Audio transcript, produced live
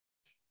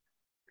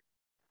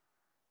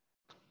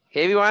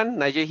Hey everyone,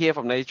 Nigel here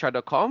from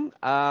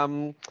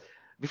nigelchua.com.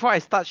 Before I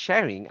start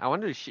sharing, I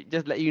wanted to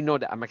just let you know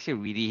that I'm actually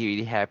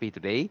really happy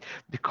today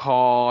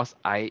because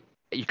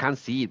you can't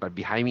see it, but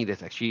behind me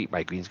there's actually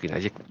my green screen. I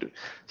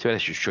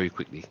should show you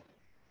quickly.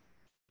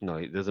 No,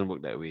 it doesn't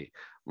work that way.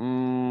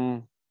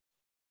 Mm,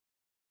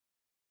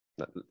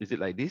 is it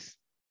like this?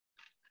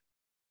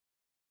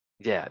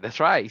 Yeah, that's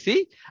right.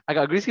 See, I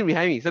got a green screen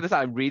behind me, so that's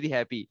why I'm really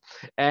happy.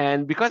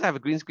 And because I have a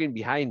green screen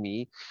behind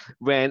me,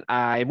 when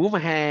I move my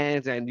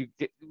hands and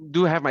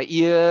do have my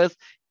ears,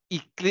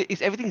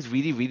 everything is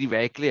really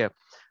very clear.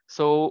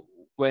 So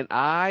when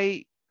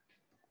I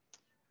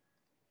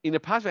in the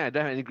past when I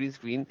don't have any green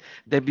screen,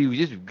 there'd be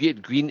just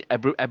weird green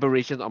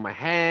aberrations on my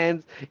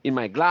hands, in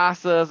my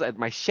glasses, at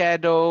my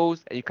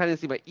shadows, and you can't even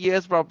see my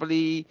ears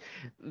properly.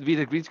 With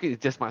the green screen,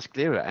 it's just much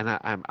clearer, and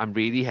I'm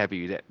really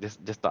happy with that.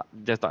 Just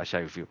thought I'd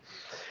share with you.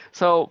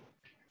 So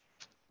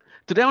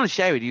today I want to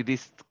share with you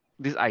this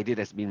idea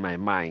that's been in my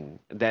mind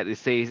that it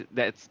says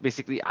that's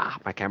basically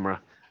my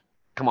camera.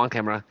 Come on,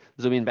 camera,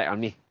 zoom in back on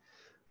me.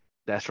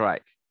 That's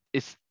right.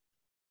 It's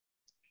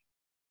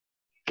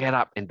get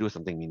up and do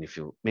something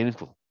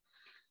meaningful.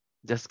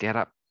 Just get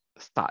up,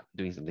 start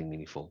doing something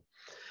meaningful.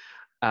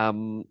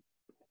 Um,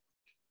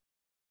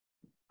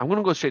 I'm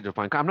gonna go straight to the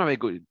point. I'm not very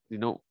good,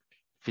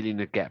 filling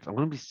the gaps. I'm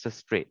gonna be just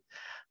straight.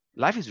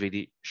 Life is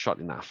really short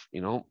enough,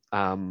 we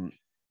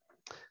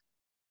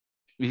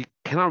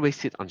cannot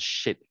waste it on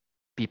shit,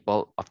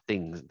 people, or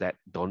things that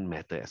don't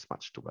matter as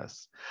much to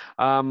us.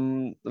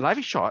 Life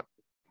is short.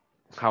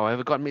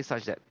 However, God made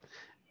such that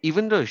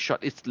even though it's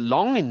short, it's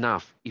long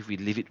enough if we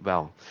live it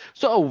well.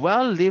 So a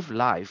well-lived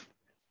life,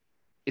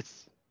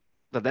 it's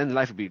but then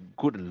life will be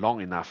good and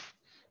long enough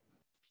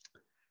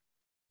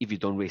if you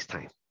don't waste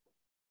time.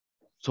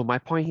 So my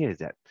point here is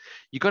that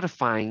you got to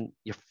find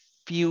your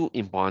few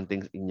important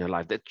things in your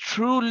life that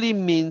truly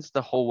means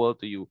the whole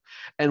world to you.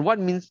 And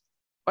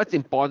what's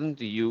important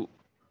to you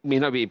may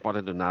not be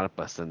important to another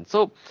person.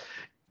 So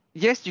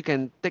yes, you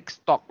can take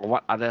stock of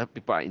what other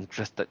people are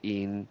interested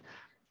in,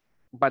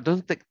 but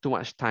don't take too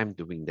much time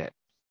doing that.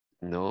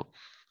 You know,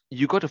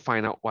 you got to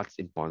find out what's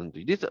important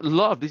to you. A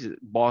lot of this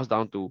boils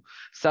down to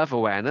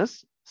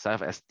self-awareness,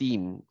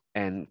 self-esteem,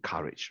 and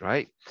courage,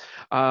 right?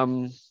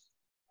 Um,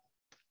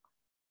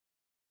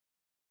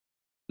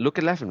 look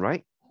at left and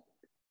right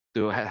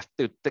to have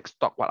to take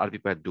stock what other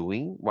people are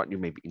doing, what you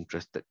may be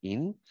interested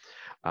in.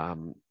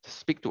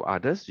 Speak to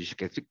others. You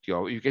can speak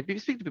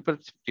to people,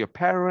 speak to your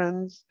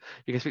parents.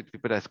 You can speak to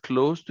people that's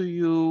close to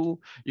you.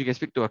 You can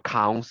speak to a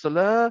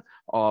counselor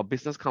or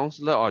business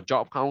counselor or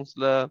job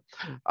counselor.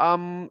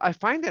 I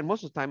find that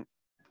most of the time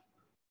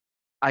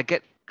I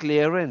get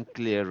clearer and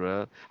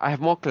clearer. I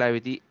have more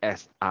clarity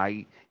as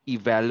I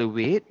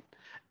evaluate,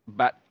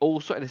 but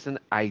also at the same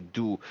time I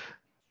do.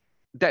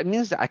 That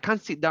means that I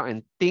can't sit down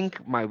and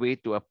think my way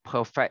to a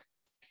perfect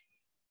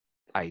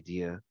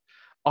idea.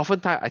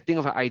 Oftentimes, I think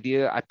of an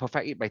idea, I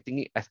perfect it by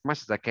thinking as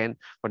much as I can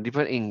from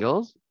different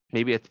angles.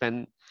 Maybe I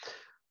spend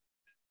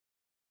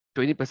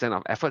 20%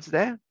 of efforts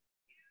there,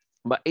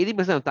 but 80%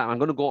 of the time, I'm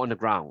going to go on the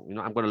ground.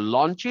 I'm going to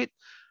launch it.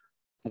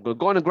 I'm going to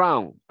go on the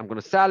ground. I'm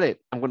going to sell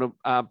it. I'm going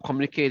to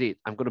communicate it.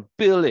 I'm going to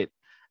build it.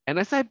 And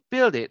as I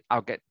build it,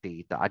 I'll get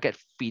data. I get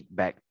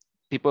feedback.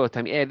 People will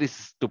tell me, hey, this is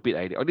a stupid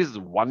idea, or this is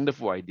a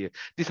wonderful idea.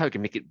 This is how you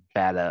can make it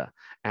better.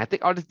 And I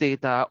take all this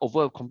data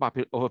over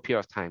a period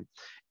of time,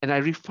 and I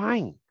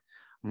refine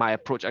my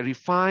approach. I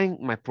refine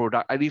my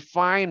product. I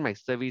refine my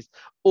service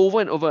over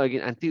and over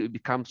again until it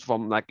becomes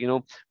from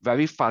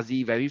very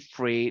fuzzy, very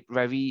frayed,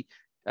 very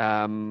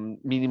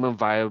minimum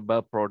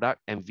viable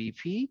product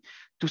MVP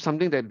to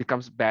something that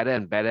becomes better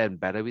and better and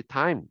better with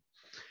time.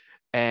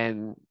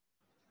 And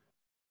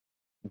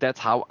that's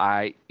how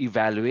I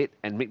evaluate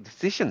and make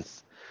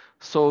decisions.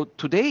 So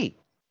today,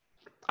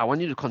 I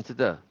want you to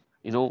consider,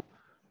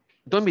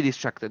 don't be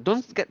distracted.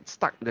 Don't get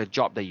stuck in a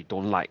job that you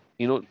don't like.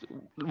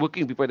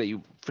 Working with people that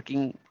you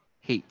freaking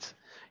hate.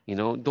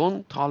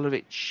 Don't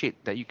tolerate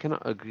shit that you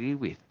cannot agree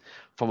with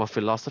from a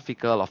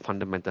philosophical or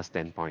fundamental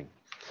standpoint.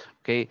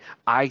 Okay,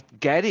 I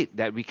get it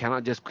that we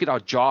cannot just quit our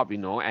job,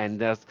 and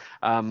just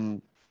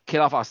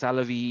kill off our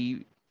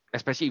salary,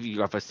 especially if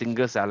you have a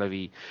single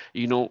salary.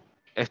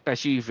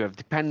 Especially if you have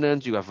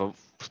dependents, you have a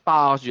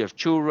spouse, you have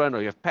children,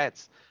 or you have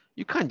pets.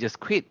 You can't just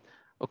quit.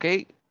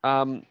 Okay,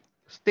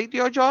 stay to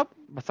your job,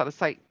 but start a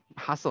side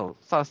hustle,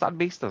 start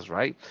business,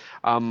 right?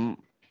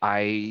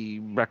 I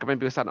recommend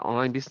people start an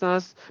online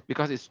business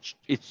because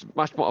it's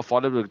much more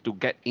affordable to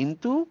get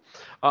into.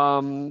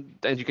 And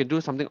you can do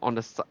something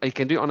you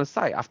can do it on the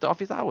side after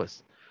office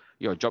hours.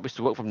 Your job is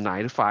to work from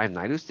 9 to 5,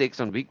 9 to 6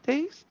 on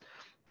weekdays.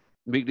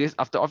 Weekdays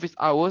after office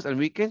hours and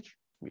weekends,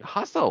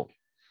 hustle.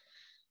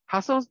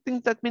 Hustle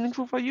things that's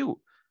meaningful for you.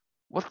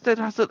 What's that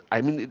hustle?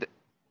 I mean,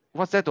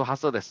 what's there to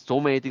hustle? There's so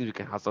many things you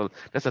can hustle.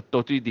 That's a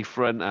totally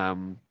different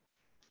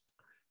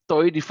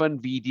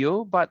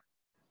video, but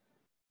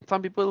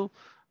some people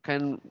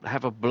can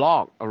have a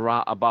blog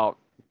around about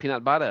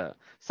peanut butter.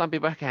 Some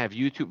people can have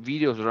YouTube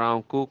videos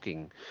around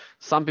cooking.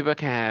 Some people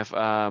can have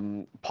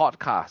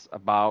podcasts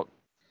about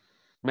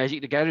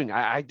Magic the Gathering.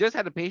 I just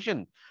had a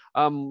patient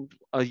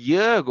a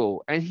year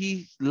ago, and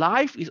his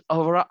life is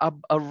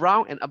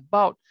around and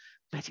about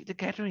Magic the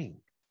Gathering.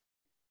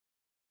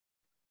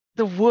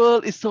 The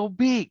world is so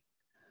big.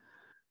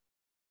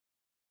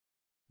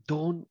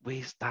 Don't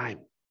waste time.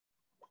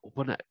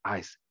 Open your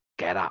eyes.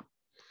 Get up.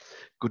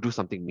 Go do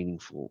something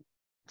meaningful.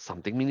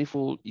 Something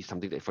meaningful is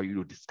something that for you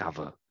to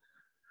discover.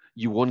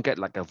 You won't get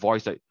like a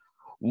voice like,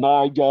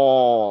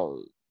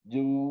 Nigel,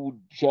 you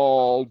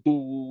shall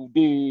do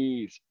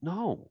this.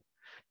 No,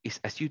 it's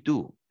as you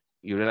do.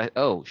 You realize,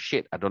 oh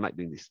shit, I don't like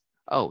doing this.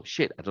 Oh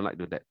shit, I don't like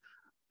doing that.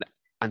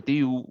 Until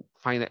you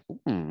find that,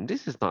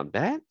 this is not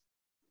bad.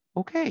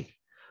 Okay,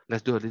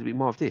 let's do a little bit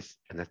more of this,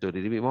 and let's do a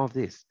little bit more of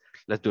this.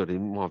 Let's do a little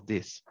bit more of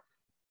this.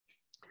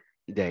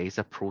 There is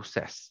a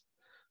process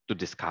to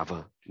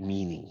discover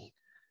meaning.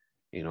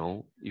 You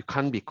know, you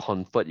can't be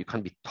conferred, you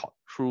can't be taught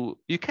through.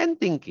 You can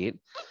think it,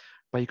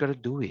 but you got to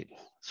do it.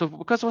 So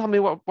because of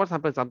what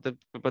happens, sometimes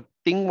people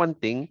think one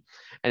thing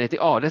and they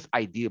think, oh, that's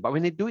ideal. But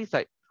when they do it, it's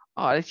like,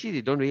 oh, actually,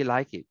 they don't really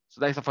like it. So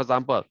like, for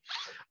example,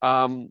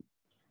 some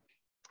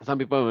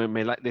people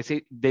may like,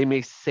 they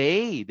may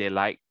say they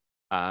like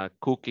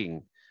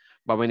cooking,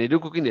 but when they do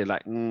cooking, they're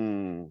like,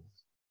 you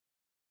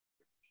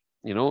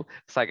know,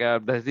 it's like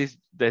there's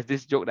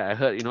this joke that I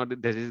heard, you know,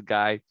 there's this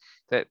guy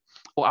that,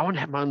 oh, I want to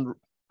have my own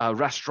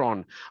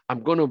restaurant.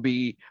 I'm going to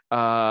be,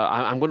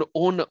 I'm going to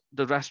own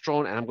the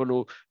restaurant, and I'm going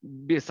to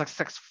be a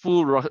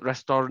successful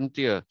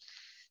restaurateur.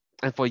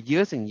 And for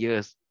years and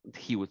years,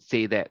 he would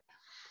say that.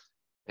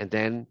 And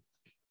then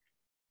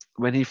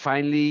when he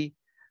finally,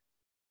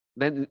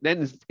 then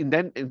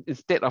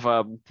instead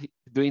of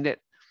doing that,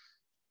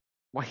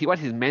 what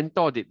his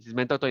mentor did, his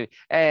mentor told him,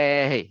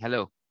 hey,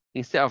 hello.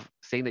 Instead of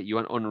saying that you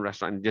want to own a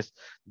restaurant and just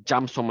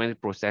jump so many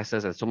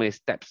processes and so many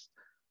steps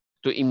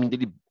to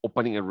immediately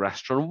opening a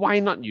restaurant, why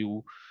not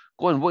you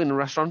go and work in a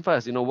restaurant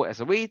first? You know, work as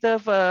a waiter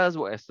first,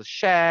 work as a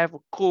chef,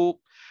 cook,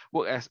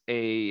 work as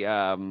a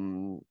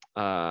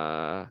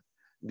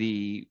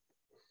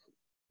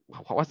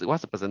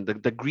what's the person,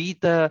 the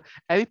greeter,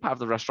 every part of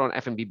the restaurant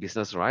F&B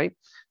business, right?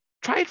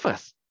 Try it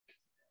first.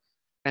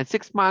 And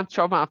 6 months,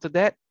 12 months after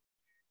that,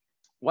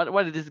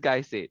 what did this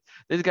guy say?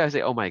 This guy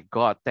say, oh my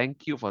God,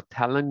 thank you for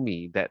telling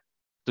me that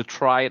to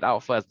try it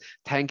out first.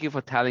 Thank you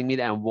for telling me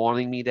that and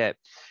warning me that.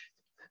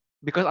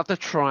 Because after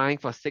trying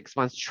for 6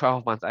 months,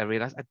 12 months, I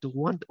realized I don't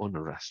want to own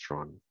a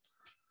restaurant.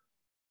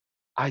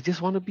 I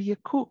just want to be a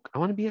cook. I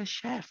want to be a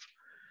chef.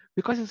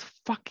 Because it's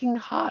fucking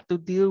hard to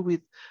deal with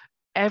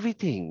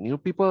everything. You know,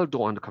 people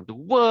don't want to come to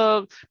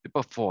work,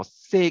 people fall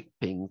sick,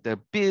 paying the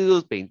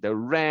bills, paying the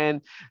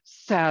rent,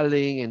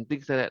 selling and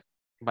things like that.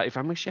 But if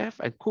I'm a chef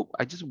and cook,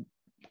 I just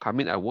come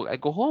in, I work, I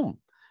go home,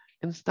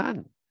 and it's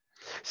done.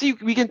 See,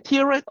 we can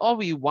theorize all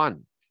we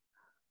want,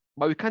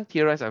 but we can't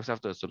theorize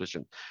ourselves to a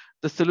solution.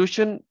 The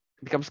solution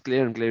becomes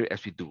clearer and clearer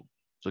as we do.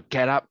 So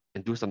get up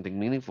and do something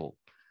meaningful.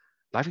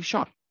 Life is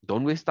short.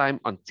 Don't waste time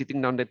on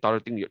sitting down there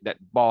tolerating that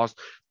boss,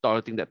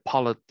 tolerating that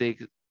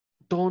politics.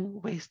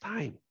 Don't waste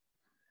time.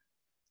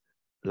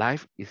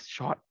 Life is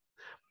short,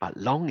 but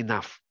long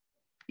enough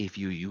if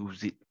you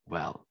use it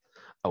well.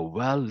 A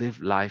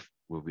well-lived life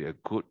will be a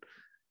good,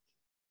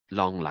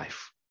 long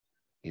life,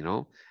 you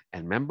know?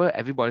 And remember,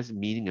 everybody's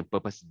meaning and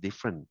purpose is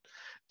different.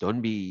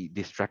 Don't be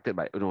distracted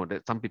by, you know,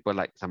 that some people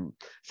like some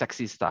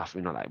sexy stuff,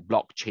 you know, like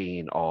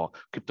blockchain or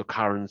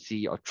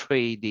cryptocurrency or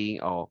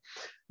trading or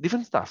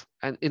different stuff.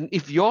 And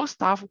if your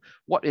stuff,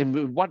 what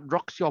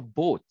rocks your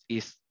boat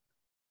is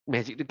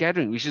Magic the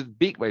Gathering, which is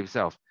big by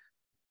itself,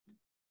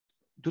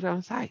 do that on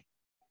the side.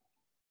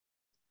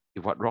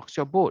 If what rocks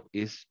your boat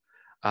is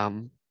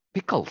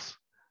pickles,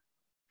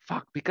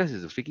 pickles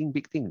is a freaking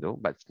big thing though,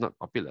 but it's not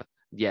popular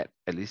yet,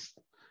 at least.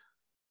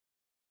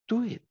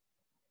 Do it.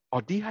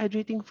 Or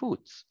dehydrating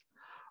foods,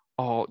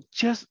 or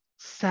just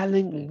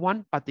selling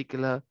one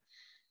particular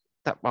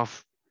type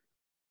of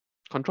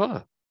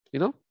controller, you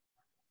know?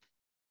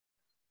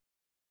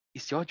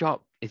 It's your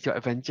job, it's your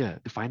adventure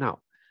to find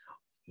out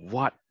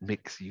what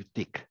makes you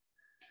tick.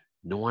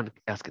 No one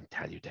else can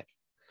tell you that.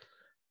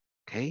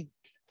 Okay?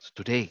 So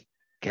today,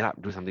 get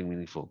up, do something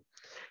meaningful.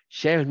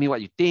 Share with me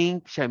what you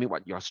think, share with me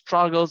what your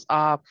struggles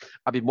are.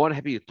 I'll be more than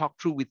happy to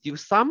talk through with you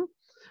some,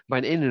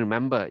 but in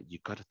remember, you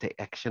got to take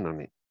action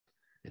on it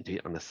and do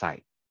it on the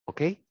side.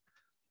 Okay?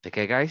 Take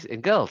care, guys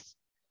and girls.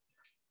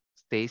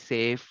 Stay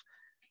safe.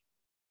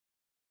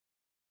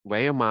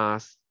 Wear your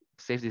mask,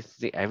 safe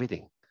distancing,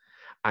 everything.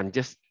 I'm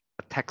just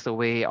a text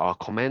away or a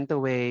comment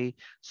away.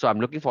 So I'm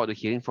looking forward to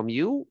hearing from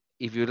you.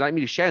 If you'd like me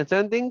to share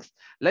certain things,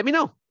 let me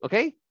know.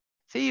 Okay?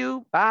 See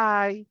you.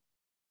 Bye.